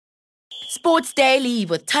Sports Daily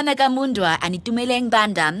with Tanaka Mundwa and Itumeleng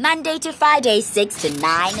Banda, Monday to Friday, 6 to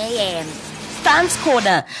 9 a.m. Fans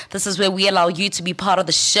Corner. This is where we allow you to be part of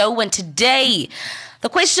the show. And today, the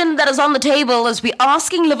question that is on the table is we're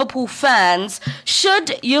asking Liverpool fans,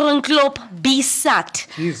 should Jurgen Klopp be sacked?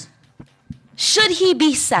 Jeez. Should he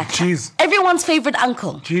be sacked? Jeez. Everyone's favorite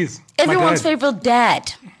uncle. Jeez. Everyone's favorite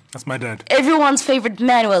dad. That's my dad. Everyone's favorite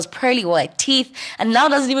man who has pearly white teeth and now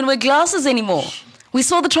doesn't even wear glasses anymore. We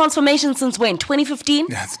saw the transformation since when? 2015?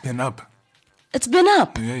 Yeah, it's been up. It's been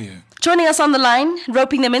up. Yeah. Joining us on the line,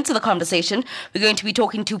 roping them into the conversation, we're going to be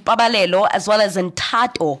talking to Pabalelo as well as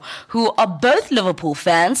Nthato, who are both Liverpool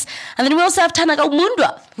fans. And then we also have Tanaka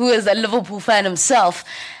Mundwa, who is a Liverpool fan himself.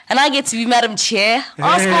 And I get to be Madam Chair,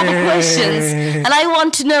 ask all the questions, and I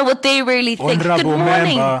want to know what they really think. Good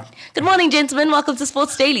morning. Good morning, gentlemen. Welcome to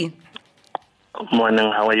Sports Daily. Good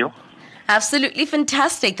morning. How are you? Absolutely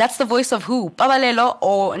fantastic. That's the voice of who? Pabalelo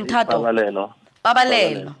or Nthato? Pabalelo.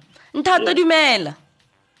 Pabalelo. Nthato Dumela.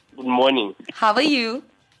 Good morning. How are you?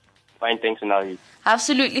 Fine, thanks, and how are you?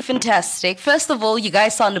 Absolutely fantastic. First of all, you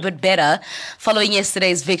guys sound a bit better following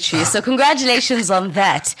yesterday's victory, so congratulations on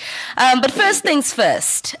that. But first things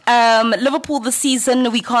first, Liverpool this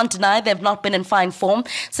season, we can't deny they've not been in fine form,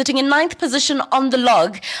 sitting in 9th position on the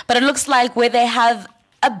log, but it looks like where they have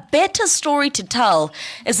a better story to tell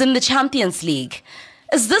is in the Champions League.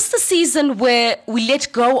 Is this the season where we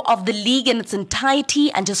let go of the league in its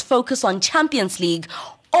entirety and just focus on Champions League?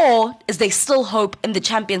 Or is there still hope in the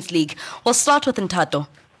Champions League? We'll start with Nthato.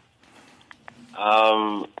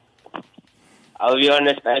 I'll be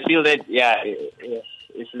honest. I feel that,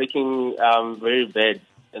 it's looking very bad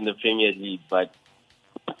in the Premier League. But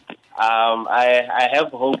I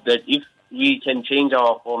have hope that if we can change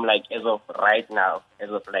our form, like as of right now,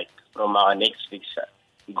 from our next fixture,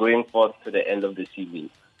 going forth to the end of the season,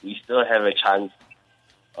 we still have a chance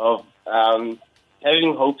of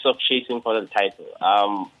having hopes of chasing for the title.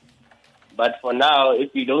 But for now,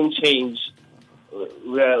 if we don't change,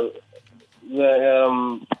 we're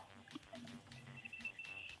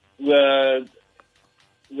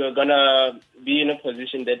gonna be in a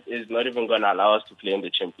position that is not even gonna allow us to play in the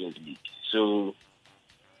Champions League. So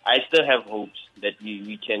I still have hopes that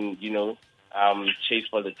we can, chase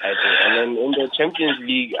for the title. And then in the Champions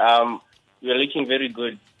League, we are looking very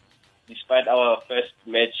good. Despite our first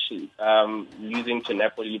match losing to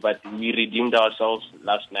Napoli, but we redeemed ourselves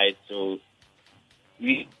last night, so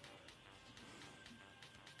we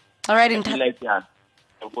all right, and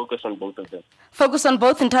focus on both of them. Focus on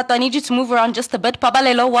both. Nthato, I need you to move around just a bit.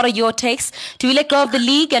 Pabalelo, what are your takes? Do we let go of the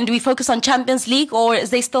league and do we focus on Champions League, or is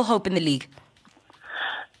there still hope in the league?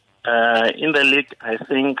 In the league, I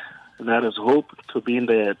think there is hope to be in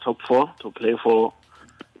the top 4 to play for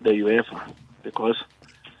the UEFA, because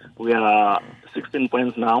we are 16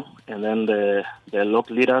 points now, and then the log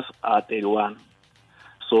leaders are 31.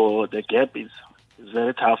 So the gap is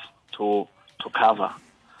very tough to cover.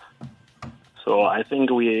 So I think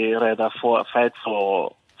we rather fight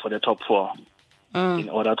for the top 4 in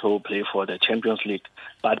order to play for the Champions League.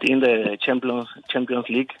 But in the Champions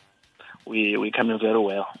League, we come in very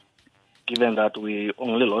well, given that we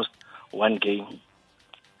only lost 1 game.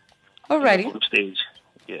 Alrighty. In the group stage.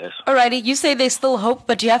 Yes. Alrighty, you say there's still hope,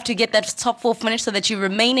 but you have to get that top 4 finish so that you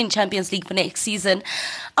remain in Champions League for next season.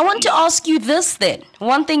 I want to ask you this then.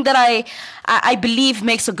 One thing that I believe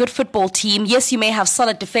makes a good football team, yes, you may have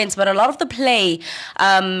solid defense, but a lot of the play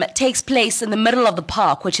takes place in the middle of the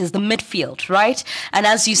park, which is the midfield, right? And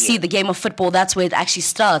as you see, the game of football, that's where it actually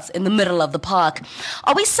starts, in the middle of the park.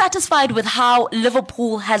 Are we satisfied with how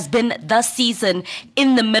Liverpool has been this season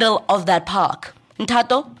in the middle of that park?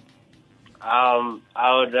 Nthato?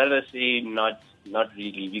 I would rather say not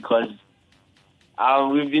really, because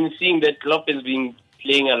we've been seeing that Klopp has been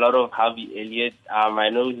playing a lot of Harvey Elliott. I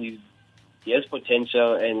know he has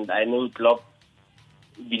potential, and I know Klopp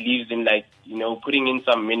believes in putting in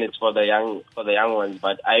some minutes for the young ones.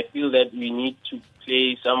 But I feel that we need to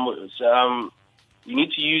play we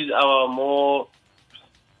need to use our more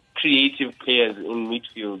creative players in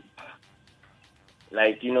midfield,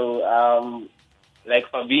 like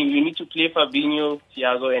Fabinho. We need to play Fabinho,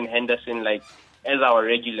 Thiago, and Henderson as our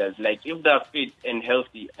regulars. If they're fit and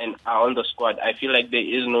healthy and are on the squad, I feel like there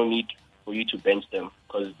is no need for you to bench them,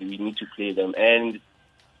 because we need to play them. And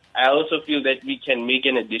I also feel that we can make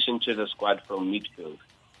an addition to the squad from midfield.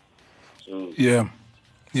 So yeah,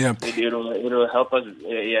 it'll help us.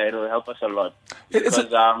 It'll help us a lot,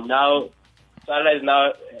 because now Salah is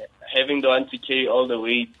now having the one to carry all the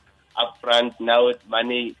weight up front. Now with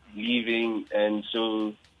Mane leaving, and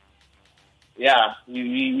so yeah,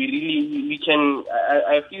 we can.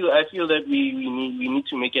 I feel that we need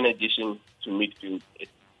to make an addition to midfield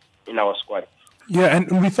in our squad. Yeah,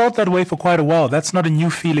 and we felt that way for quite a while. That's not a new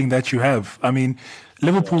feeling that you have. I mean,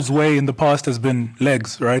 Liverpool's way in the past has been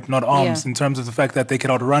legs, right? Not arms, in terms of the fact that they could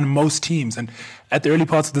outrun most teams. And at the early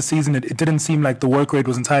parts of the season, it didn't seem like the work rate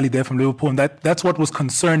was entirely there from Liverpool. And that's what was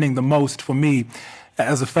concerning the most for me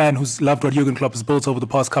as a fan who's loved what Jurgen Klopp has built over the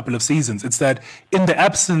past couple of seasons. It's that in the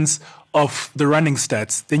absence of the running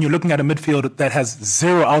stats, then you're looking at a midfield that has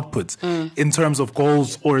zero outputs in terms of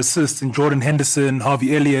goals or assists in Jordan Henderson,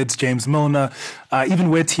 Harvey Elliott, James Milner, even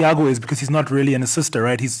where Thiago is, because he's not really an assister,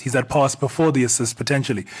 right? He's that pass before the assist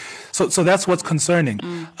potentially. So that's what's concerning.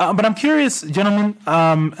 But I'm curious, gentlemen,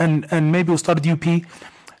 and maybe we'll start with UP.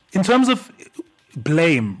 In terms of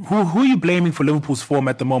blame, who are you blaming for Liverpool's form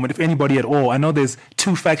at the moment, if anybody at all? I know there's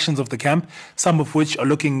two factions of the camp, some of which are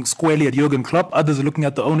looking squarely at Jurgen Klopp, others are looking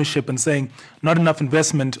at the ownership and saying not enough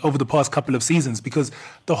investment over the past couple of seasons, because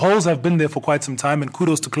the holes have been there for quite some time, and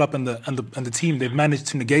kudos to Klopp and the team. They've managed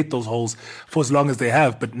to negate those holes for as long as they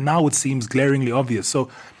have, but now it seems glaringly obvious. So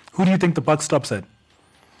who do you think the buck stops at?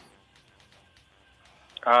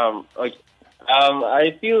 Okay.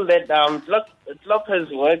 I feel that Klopp has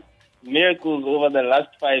worked miracles over the last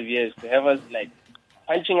 5 years to have us like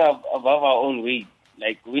punching up above our own weight,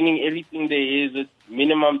 like winning everything there is with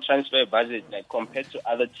minimum transfer budget, like compared to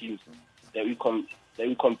other teams that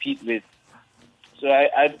we compete with. So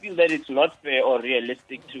I feel that it's not fair or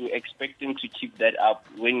realistic to expect him to keep that up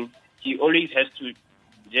when he always has to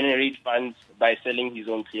generate funds by selling his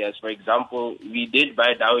own players. For example, we did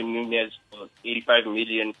buy Darwin Núñez for 85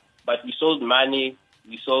 million, but we sold Mane,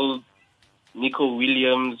 we sold Nico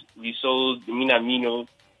Williams, we sold Minamino,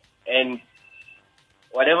 and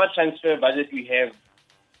whatever transfer budget we have,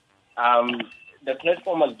 the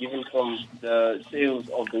platform was given from the sales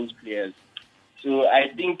of those players. So I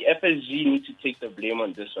think FSG needs to take the blame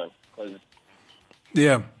on this one, because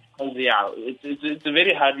it's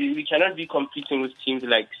very hard. We cannot be competing with teams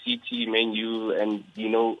like City, Man U, and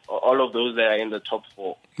all of those that are in the top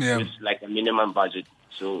four with like a minimum budget.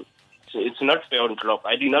 So it's not fair on Klopp.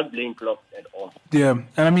 I do not blame Klopp at all. Yeah,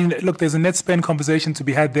 and I mean, look, there's a net spend conversation to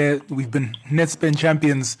be had there. We've been net spend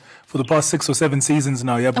champions for the past 6 or 7 seasons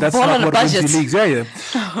now. Yeah, but that's not what wins you leagues. Yeah.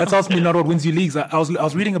 That's ultimately not what wins you leagues. I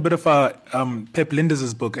was reading a bit of Pep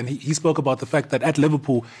Linders' book, and he spoke about the fact that at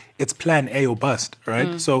Liverpool, it's plan A or bust,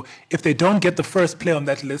 right? So if they don't get the first player on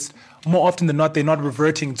that list, more often than not, they're not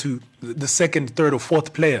reverting to the second, third, or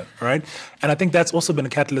fourth player, right? And I think that's also been a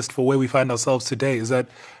catalyst for where we find ourselves today, is that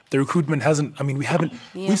the recruitment hasn't,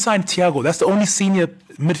 we've signed Thiago. That's the only senior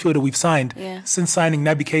midfielder we've signed since signing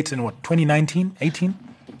Naby Keita in 2019, 18?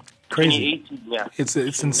 Crazy. 2018, yeah. It's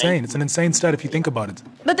insane. It's an insane stat if you think about it.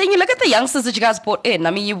 But then you look at the youngsters that you guys brought in.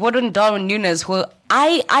 I mean, you brought in Darwin Núñez, who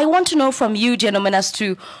I want to know from you, gentlemen, as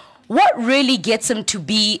to what really gets him to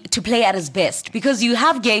play at his best? Because you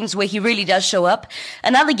have games where he really does show up,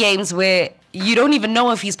 and other games where you don't even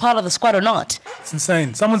know if he's part of the squad or not. It's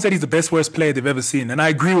insane. Someone said he's the best worst player they've ever seen, and I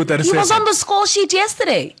agree with that assessment. He was on the score sheet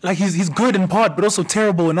yesterday. Like, he's good in part, but also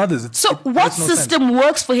terrible in others. What system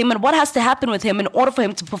works for him, and what has to happen with him in order for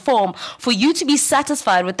him to perform, for you to be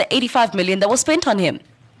satisfied with the 85 million that was spent on him?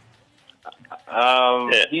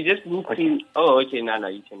 He just needs to... Oh, okay, Nana,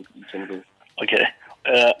 you can go. Okay.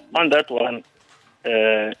 On that one,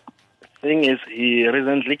 thing is, he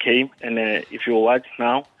recently came, and if you watch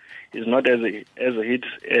now, he's not as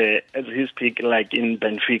his peak like in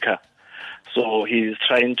Benfica. So he's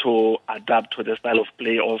trying to adapt to the style of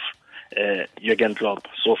play of Jurgen Klopp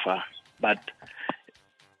so far, but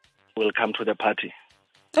will come to the party.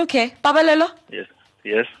 Okay, Babalelo?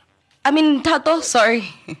 Yes. I mean, Tato, sorry.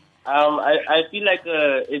 I feel like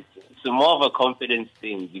it's more of a confidence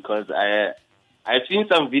thing, because I've seen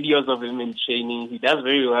some videos of him in training. He does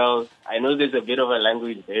very well. I know there's a bit of a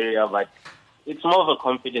language barrier, but it's more of a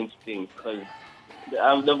confidence thing, because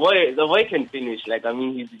the boy can finish. Like,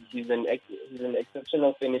 he's an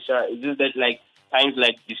exceptional finisher. It's just that like times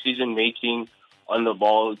like decision making on the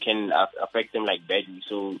ball can affect him like badly.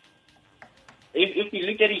 So if you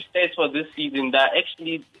look at his stats for this season, they're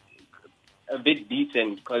actually a bit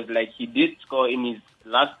decent, because like he did score in his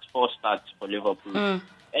last 4 starts for Liverpool,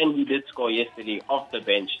 and he did score yesterday off the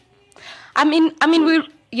bench.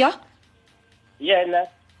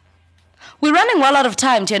 We're running well out of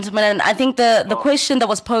time, gentlemen, and I think the question that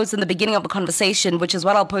was posed in the beginning of the conversation, which is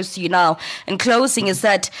what I'll pose to you now in closing, is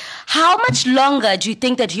that how much longer do you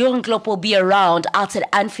think that Jurgen Klopp will be around out at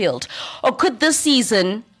Anfield? Or could this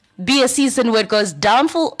season be a season where it goes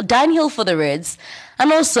downhill for the Reds,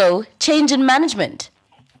 and also change in management?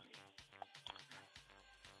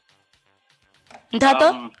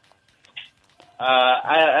 Ntato?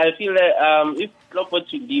 I feel that if Klopp were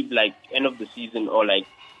to leave like end of the season or like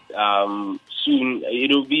soon,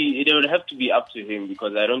 it would have to be up to him,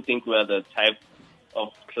 because I don't think we're the type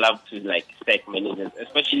of club to like sack managers,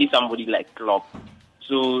 especially somebody like Klopp.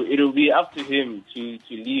 So it will be up to him to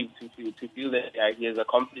leave, to feel that he has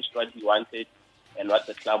accomplished what he wanted and what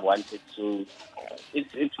the club wanted. So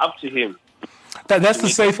it's up to him. That's the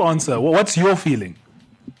safe answer. What's your feeling?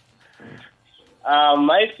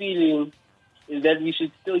 My feeling is that we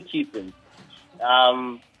should still keep him.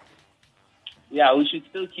 We should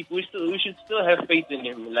still keep. We should still have faith in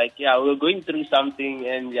him. Like, we're going through something,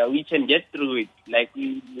 and we can get through it. Like,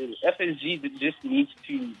 FSG just needs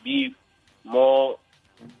to be more,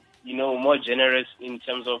 more generous in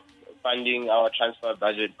terms of funding our transfer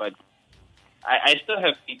budget. But I still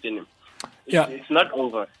have faith in him. It's not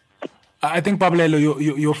over. I think, Babalelo,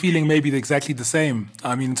 your feeling may be exactly the same.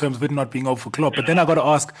 I mean, in terms of it not being over for Klopp. But then I got to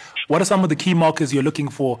ask, what are some of the key markers you're looking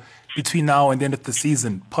for between now and the end of the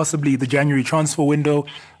season? Possibly the January transfer window,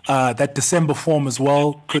 that December form as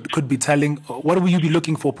well could be telling. What will you be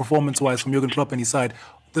looking for performance-wise from Jurgen Klopp and his side?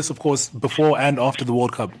 This, of course, before and after the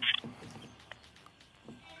World Cup.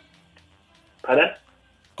 Pardon?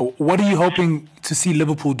 What are you hoping to see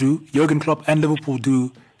Liverpool do, Jurgen Klopp and Liverpool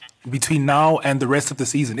do, between now and the rest of the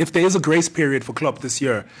season? If there is a grace period for Klopp this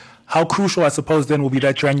year, how crucial, I suppose, then will be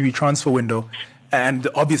that January transfer window and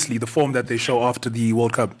obviously the form that they show after the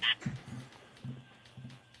World Cup?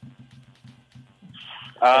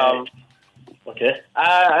 Okay.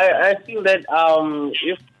 I feel that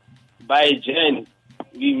if by Jan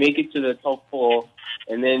we make it to the top 4,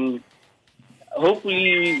 and then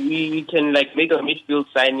hopefully we can like make a midfield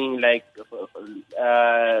signing like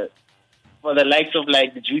for the likes of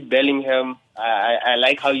like Jude Bellingham. I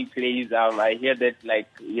like how he plays. I hear that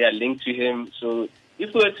linked to him. So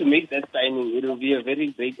if we were to make that signing, it will be a very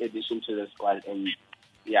great addition to the squad, and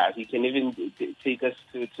he can even take us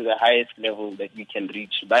to the highest level that we can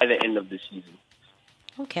reach by the end of the season.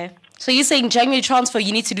 Okay. So you're saying January transfer,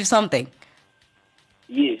 you need to do something?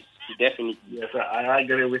 Yes, definitely. Yes, I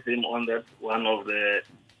agree with him on that. One of the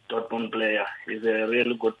Dortmund player. He's a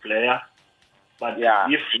really good player. But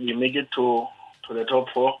if we make it to the top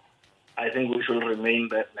 4, I think we should remain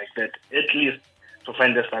like that, at least to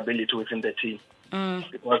find the stability within the team.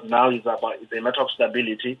 Because now it's a matter of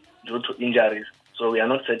stability due to injuries. So we are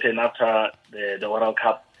not certain after the World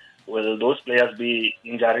Cup will those players be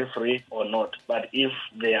injury-free or not. But if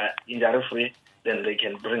they are injury-free, then they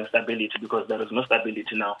can bring stability, because there is no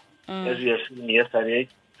stability now. As we have seen yesterday's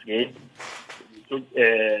game, we took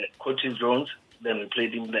Curtis Jones, then we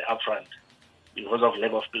played him up front because of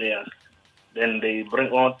lack of players. Then they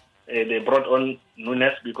brought on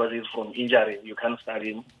Nunes because he's from injury. You can't start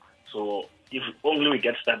him. So if only we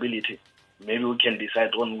get stability, maybe we can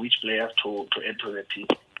decide on which players to add to the team.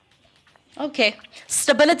 Okay.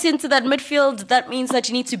 Stability into that midfield, that means that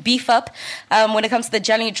you need to beef up when it comes to the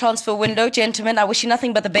January transfer window. Gentlemen, I wish you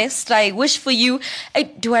nothing but the best. I wish for you,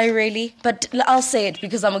 do I really? But I'll say it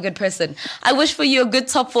because I'm a good person. I wish for you a good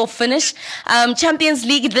top 4 finish. Champions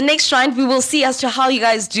League, the next round, we will see as to how you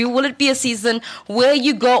guys do. Will it be a season where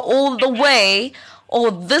you go all the way, or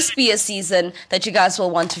this be a season that you guys will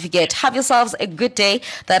want to forget? Have yourselves a good day.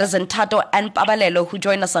 That is Ntato and Babalelo, who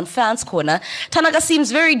joined us on Fans Corner. Tanaka seems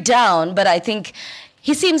very down, but I think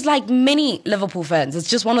he seems like many Liverpool fans. It's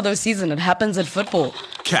just one of those seasons. It happens in football.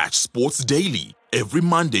 Catch Sports Daily every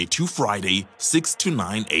Monday to Friday, 6 to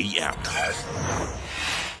 9 a.m.